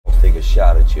nigga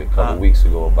shot at you a couple weeks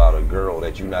ago about a girl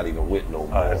that you're not even with no more.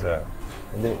 That's right.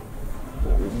 And then,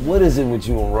 what is it with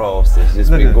you and Ross that's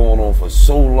just been going on for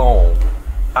so long?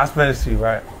 I spend it to you,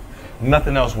 right?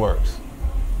 Nothing else works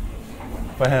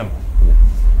for him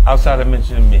outside of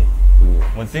mentioning me.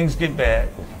 When things get bad,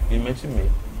 you mention me.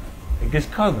 It gets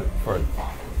covered further.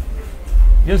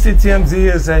 You see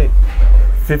TMZ and say,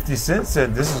 50 Cent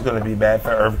said this is going to be bad for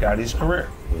Irv Gotti's career.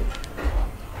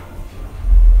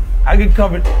 I get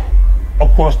covered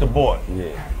across the board.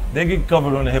 They get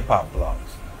covered on the hip hop blogs.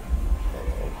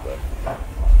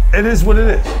 It is what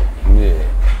it is.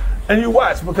 And you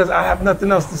watch because I have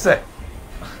nothing else to say.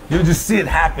 You just see it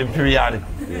happen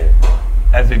periodically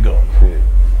as it goes.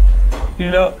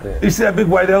 You know, you see that big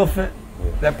white elephant,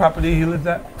 that property he lives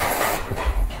at?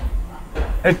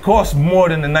 It costs more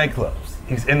than the nightclubs.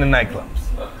 He's in the nightclubs.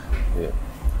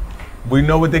 We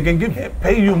know what they can give you. They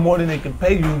pay you more than they can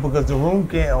pay you because the room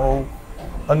can't hold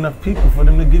enough people for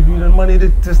them to give you the money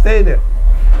to stay there.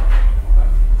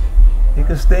 You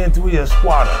can stay until you're a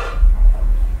squatter,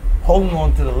 holding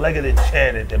on to the leg of the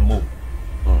chair that they move.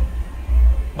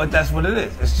 But that's what it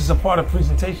is. It's just a part of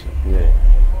presentation.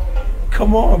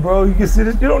 Come on, bro. You can see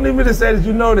this. You don't need me to say this.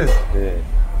 You know this.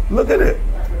 Look at it.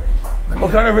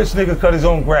 What kind of rich nigga cut his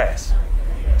own grass?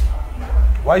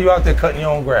 Why you out there cutting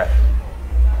your own grass?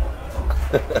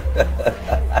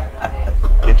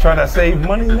 You trying to save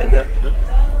money, nigga?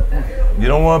 You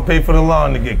don't want to pay for the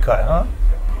lawn to get cut, huh?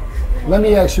 Let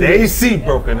me ask you the this. AC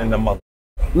broken in the mother.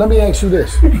 Let me ask you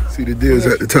this. See the deals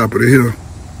at the top of the hill.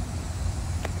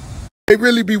 They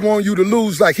really be wanting you to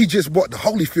lose like he just bought the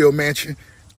Holyfield mansion.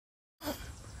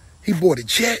 He bought a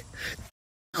jet.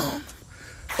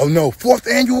 Oh no, 4th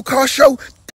annual car show?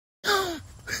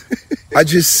 I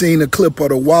just seen a clip of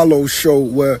the Wallow show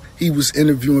where he was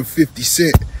interviewing 50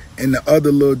 Cent and the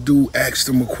other little dude asked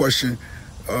him a question,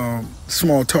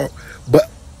 small talk. But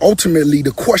ultimately,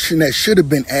 the question that should have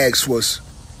been asked was,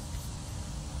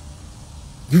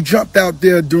 you jumped out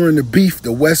there during the beef,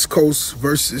 the West Coast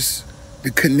versus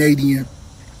the Canadian,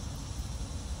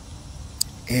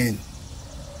 and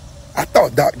I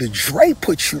thought Dr. Dre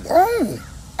put you on.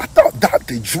 I thought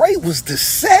Dr. Dre was the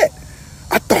set.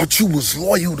 I thought you was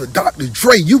loyal to Dr.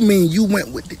 Dre. You mean you went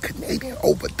with the Canadian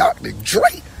over Dr.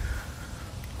 Dre?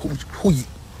 Who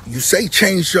you say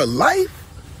changed your life?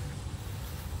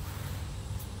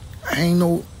 I ain't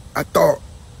know. I thought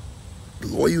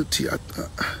loyalty.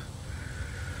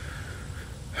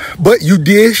 But you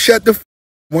did shut the.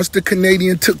 Once the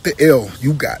Canadian took the L,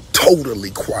 you got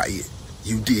totally quiet.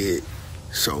 You did.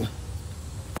 So,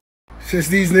 since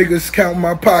these niggas count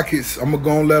my pockets, I'm gonna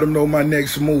go and let them know my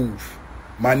next move.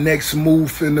 My next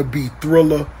move finna be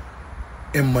Thriller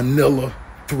in Manila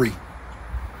 3.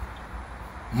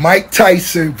 Mike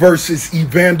Tyson versus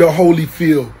Evander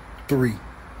Holyfield 3.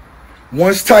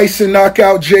 Once Tyson knock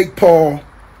out Jake Paul,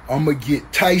 I'm gonna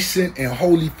get Tyson and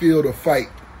Holyfield a fight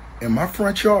in my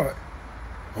front yard.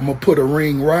 I'm gonna put a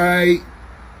ring right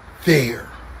there.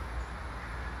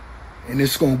 And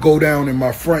it's gonna go down in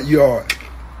my front yard.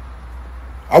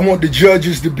 I want the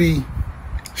judges to be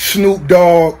Snoop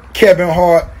Dogg, Kevin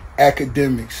Hart,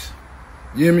 academics.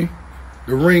 You hear me?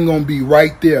 The ring gonna be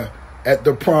right there at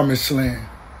the promised land.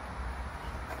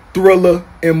 Thriller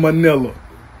in Manila,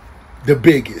 the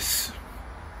biggest.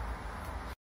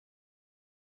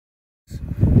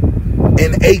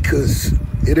 In acres,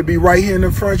 it'll be right here in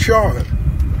the front yard.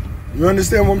 You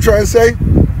understand what I'm trying to say?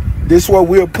 This is where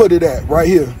we'll put it at, right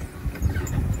here.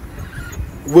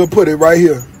 We'll put it right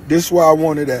here. This is where I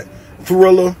want it at.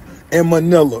 Thriller in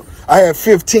Manila. I have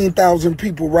 15,000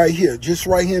 people right here, just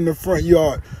right here in the front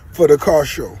yard for the car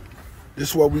show.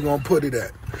 This is where we're going to put it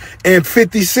at. And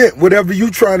 50 Cent, whatever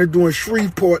you trying to do in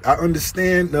Shreveport, I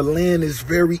understand the land is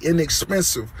very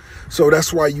inexpensive. So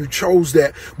that's why you chose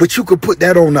that. But you could put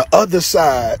that on the other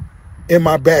side in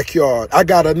my backyard. I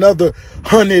got another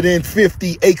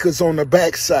 150 acres on the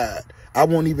backside. I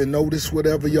won't even notice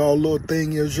whatever y'all little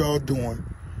thing is y'all doing.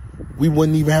 We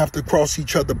wouldn't even have to cross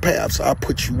each other's paths. I'll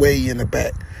put you way in the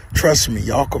back. Trust me,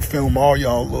 y'all can film all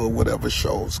y'all little whatever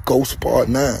shows. Ghost Part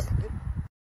 9.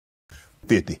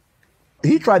 50.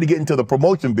 He tried to get into the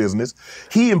promotion business.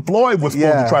 He and Floyd was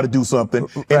supposed to try to do something,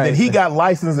 and then he got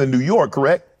licensed in New York,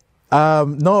 correct?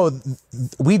 No,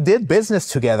 we did business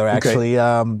together, actually.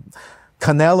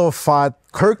 Canelo fought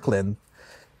Kirkland.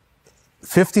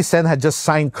 50 Cent had just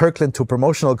signed Kirkland to a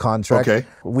promotional contract.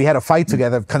 We had a fight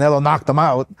together. Canelo knocked him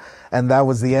out, and that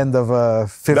was the end of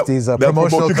 50's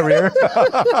promotional career.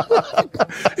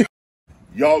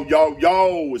 Yo,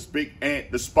 it's Big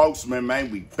Ant, the spokesman, man.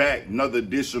 We back. Another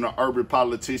edition of Urban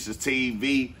Politicians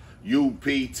TV.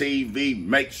 UPTV.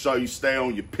 Make sure you stay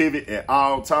on your pivot at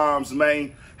all times,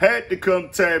 man. Had to come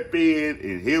tap in,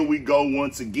 and here we go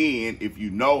once again. If you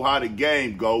know how the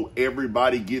game go,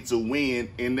 everybody gets a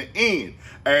win in the end,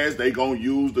 as they gonna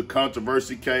use the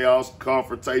controversy, chaos,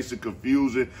 confrontation,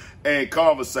 confusion, and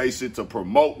conversation to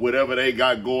promote whatever they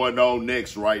got going on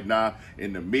next right now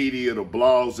in the media, the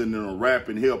blogs, and the rap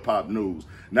and hip-hop news.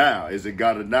 Now, as it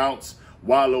got announced,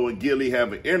 Wallow and Gillie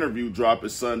have an interview dropping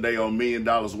Sunday on $1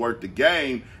 Million Worth of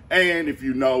Game. And if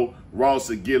you know, Ross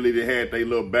and Gillie, they had their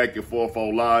little back and forth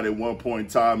online at one point in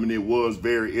time, and it was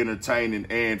very entertaining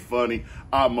and funny.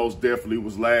 I most definitely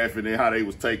was laughing at how they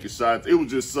was taking shots. It was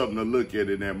just something to look at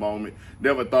in that moment.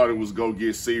 Never thought it was going to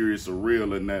get serious or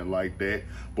real and nothing like that.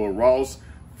 But Ross,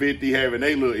 50 having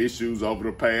their little issues over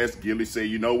the past, Gillie said,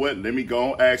 you know what, let me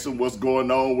go and ask him what's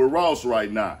going on with Ross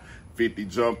right now. 50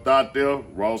 jumped out there,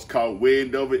 Ross caught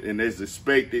wind of it, and as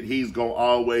expected, he's going to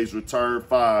always return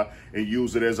fire and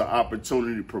use it as an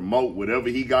opportunity to promote whatever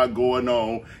he got going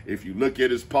on. If you look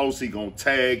at his post, he going to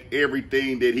tag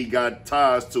everything that he got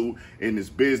ties to in his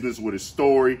business with his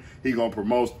story. He going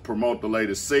to promote the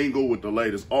latest single with the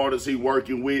latest artist he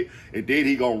working with, and then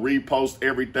he going to repost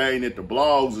everything that the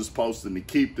blogs is posting to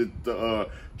keep the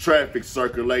traffic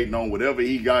circulating on whatever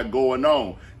he got going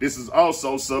on. This is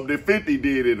also something 50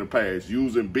 did in the past,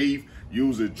 using beef,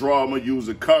 using drama,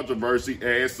 using controversy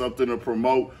as something to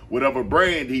promote whatever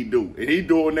brand he do. And he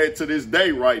doing that to this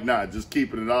day right now, just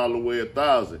keeping it all the way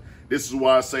 1,000. This is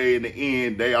why I say in the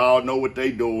end, they all know what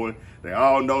they doing. They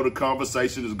all know the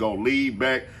conversation is going to lead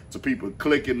back to people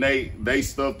clicking they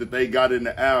stuff that they got in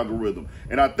the algorithm.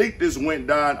 And I think this went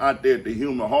down out there at the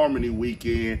Human Harmony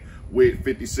weekend with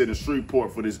 50 Cent in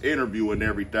Shreveport for this interview and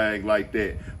everything like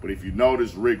that. But if you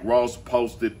notice, Rick Ross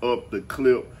posted up the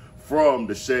clip from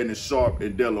the Shannon Sharpe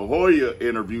and De La Hoya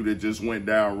interview that just went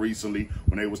down recently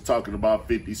when they was talking about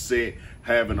 50 Cent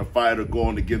having a fighter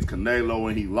going against Canelo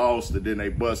and he lost, and then they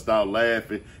bust out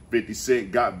laughing. 50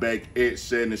 Cent got back at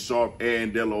Shannon Sharpe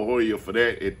and De La Hoya for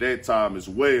that at that time as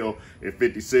well. And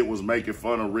 50 Cent was making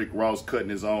fun of Rick Ross cutting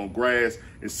his own grass,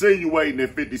 insinuating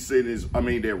that 50 Cent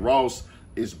that Ross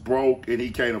is broke and he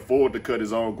can't afford to cut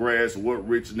his own grass. What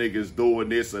rich niggas doing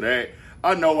this or that?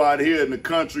 I know out here in the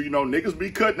country, you know, niggas be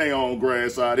cutting their own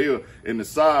grass out here in the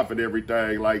South and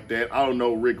everything like that. I don't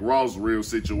know Rick Ross' real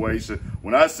situation.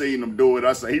 When I seen him do it,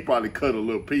 I say he probably cut a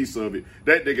little piece of it.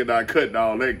 That nigga not cutting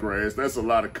all that grass. That's a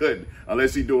lot of cutting.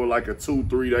 Unless he doing like a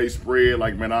 2-3 day spread,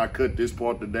 like, man, I cut this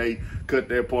part today, cut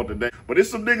that part today. But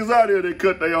there's some niggas out here that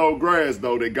cut their own grass,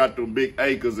 though. They got them big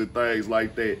acres and things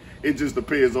like that. It just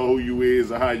depends on who you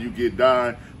is and how you get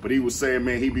down. But he was saying,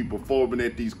 man, he be performing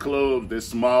at these clubs that's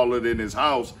smaller than his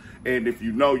house. And if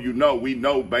you know, you know. We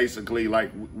know basically,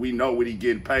 like, we know what he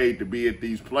getting paid to be at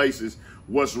these places.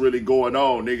 What's really going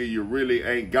on, nigga? You really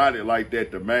ain't got it like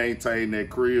that to maintain that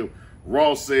crib.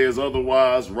 Ross says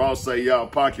otherwise. Ross say y'all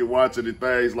pocket watching and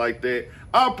things like that.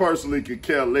 I personally could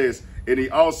care less. And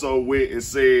he also went and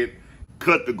said,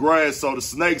 cut the grass so the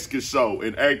snakes can show,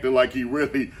 and acting like he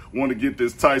really want to get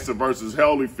this Tyson versus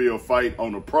Holyfield fight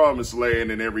on the promised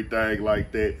land and everything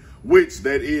like that, which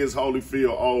that is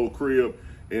Holyfield old crib,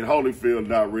 and Holyfield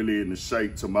not really in the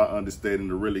shape, to my understanding,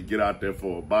 to really get out there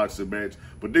for a boxing match.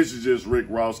 But this is just Rick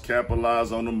Ross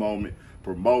capitalize on the moment,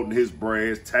 promoting his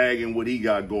brands, tagging what he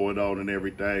got going on and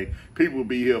everything. People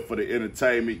be here for the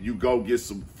entertainment. You go get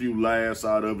some few laughs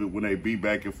out of it when they be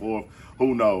back and forth.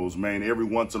 Who knows, man? Every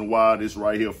once in a while, this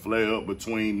right here flare up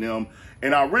between them.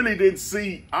 And I really didn't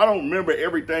see, I don't remember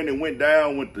everything that went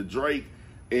down with the Drake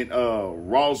and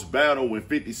Ross battle when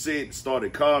 50 Cent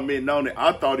started commenting on it.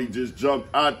 I thought he just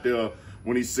jumped out there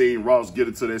when he seen Ross get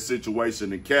into that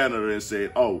situation in Canada and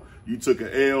said, oh, you took an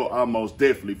L, I'm most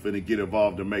definitely finna get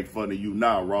involved and make fun of you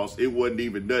now, Ross. It wasn't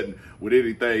even nothing with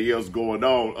anything else going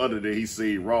on other than he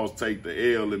seen Ross take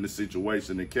the L in the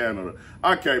situation in Canada.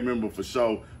 I can't remember for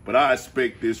sure, but I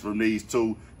expect this from these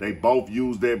two. They both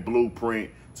use that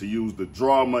blueprint to use the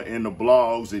drama and the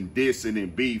blogs and dissing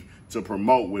and beef to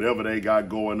promote whatever they got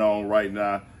going on right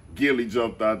now. Gillie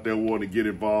jumped out there wanting to get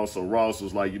involved, so Ross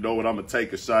was like, you know what, I'm going to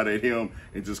take a shot at him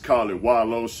and just call it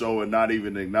Wallow Show and not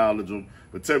even acknowledge him.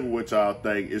 But tell me what y'all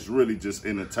think. It's really just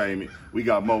entertainment. We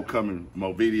got more coming,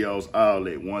 more videos, all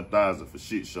at 1,000 for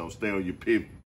shit show. Stay on your pivot.